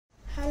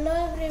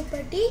Hello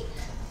everybody,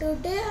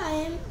 today I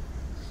am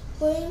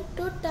going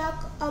to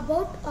talk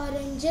about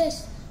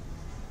oranges.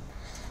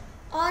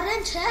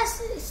 Orange has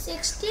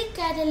 60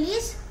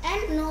 calories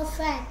and no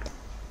fat,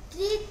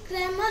 3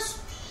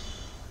 grams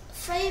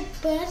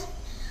fiber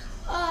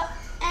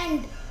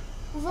and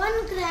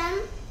 1 gram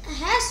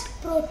has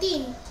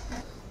protein.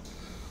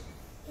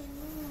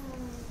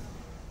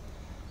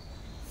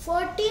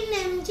 14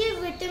 mg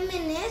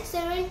vitamin A,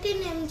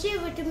 17 mg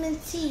vitamin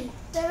C,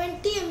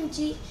 70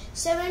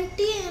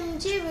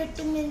 mg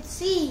vitamin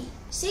C,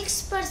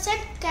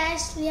 6%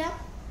 calcium,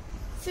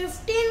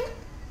 15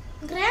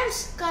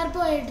 grams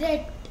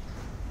carbohydrate,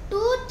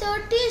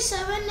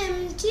 237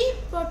 mg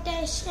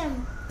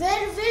potassium.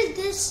 Where will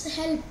this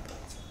help?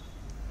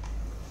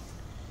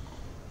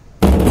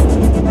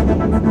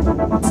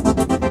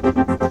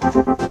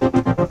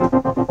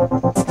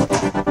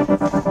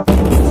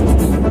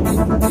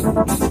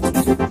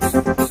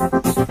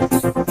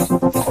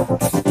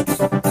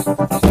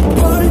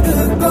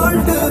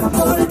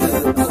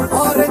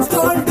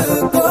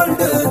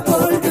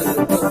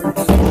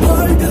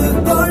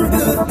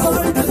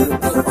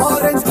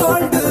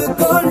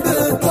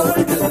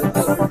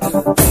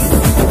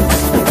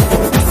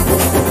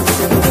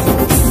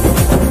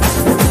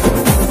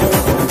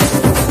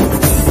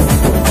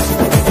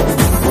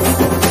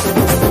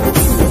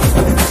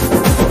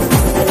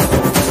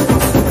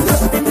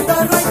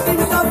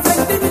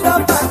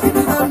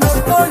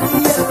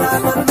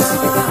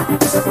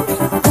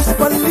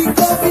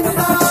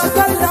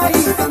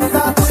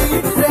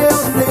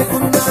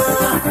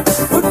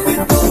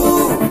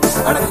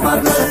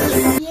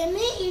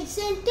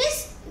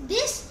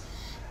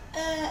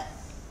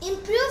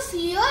 Improve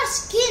your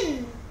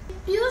skin,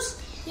 improves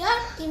your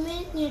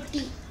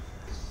immunity,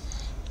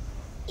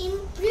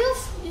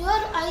 improve your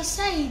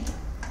eyesight,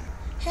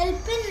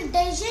 help in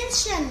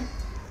digestion,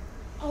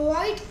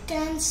 avoid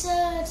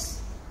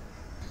cancers.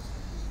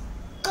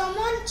 Come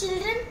on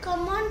children,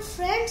 come on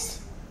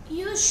friends,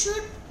 you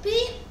should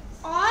be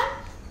all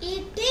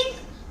eating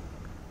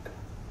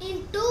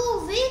in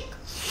 2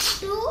 weeks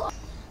 2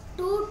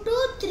 to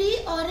 3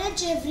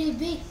 orange every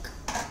week.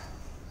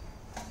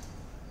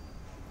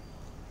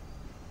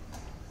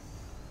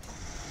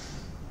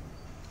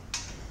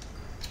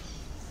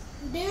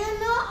 Do you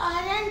know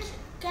orange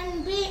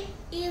can be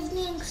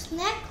evening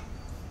snack?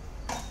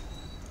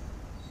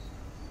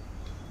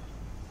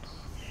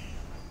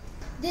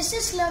 This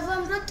is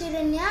Lavamrut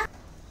Hiranya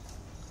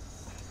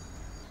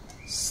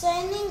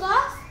signing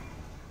off.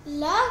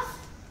 Love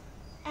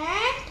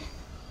and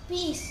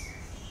peace.